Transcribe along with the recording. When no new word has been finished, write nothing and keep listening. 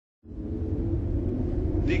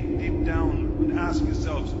Dig deep down and ask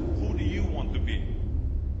yourselves, who do you want to be?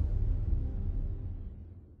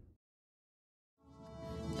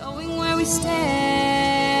 Knowing where we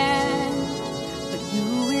stand, but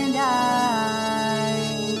you and I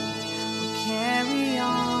will carry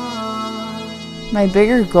on. My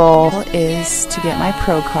bigger goal is to get my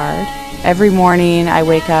pro card. Every morning I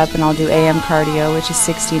wake up and I'll do AM cardio, which is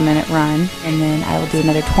a 60-minute run, and then I will do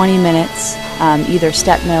another 20 minutes, either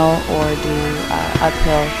step mill or do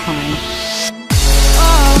uphill climb.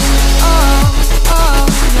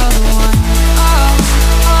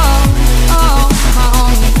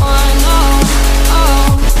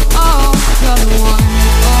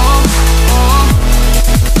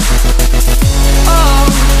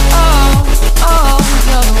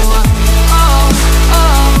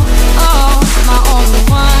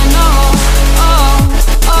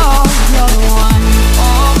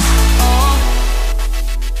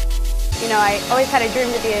 I always had a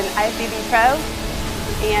dream to be an IFBB pro,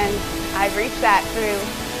 and I've reached that through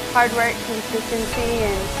hard work, consistency,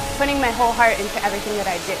 and putting my whole heart into everything that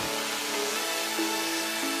I do.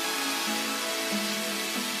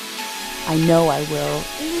 I know I will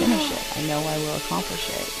finish it. I know I will accomplish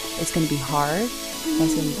it. It's going to be hard, and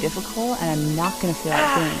it's going to be difficult, and I'm not going to feel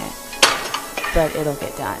like doing it, but it'll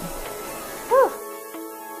get done.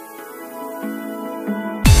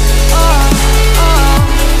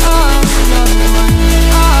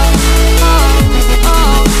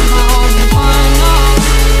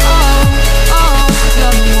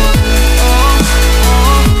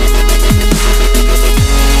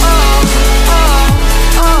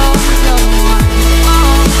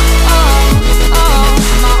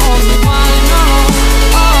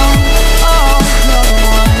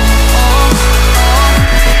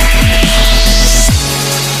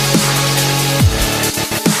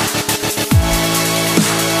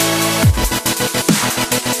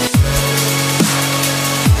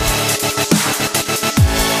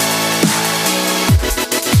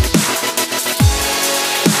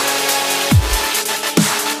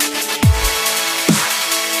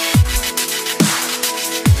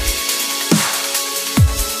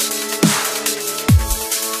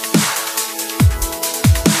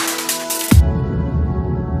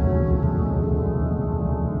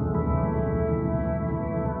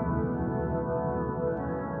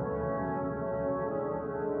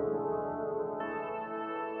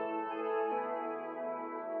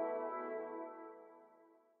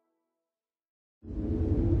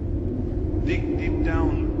 Dig deep down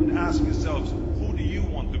and ask yourselves, who do you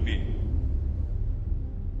want to be?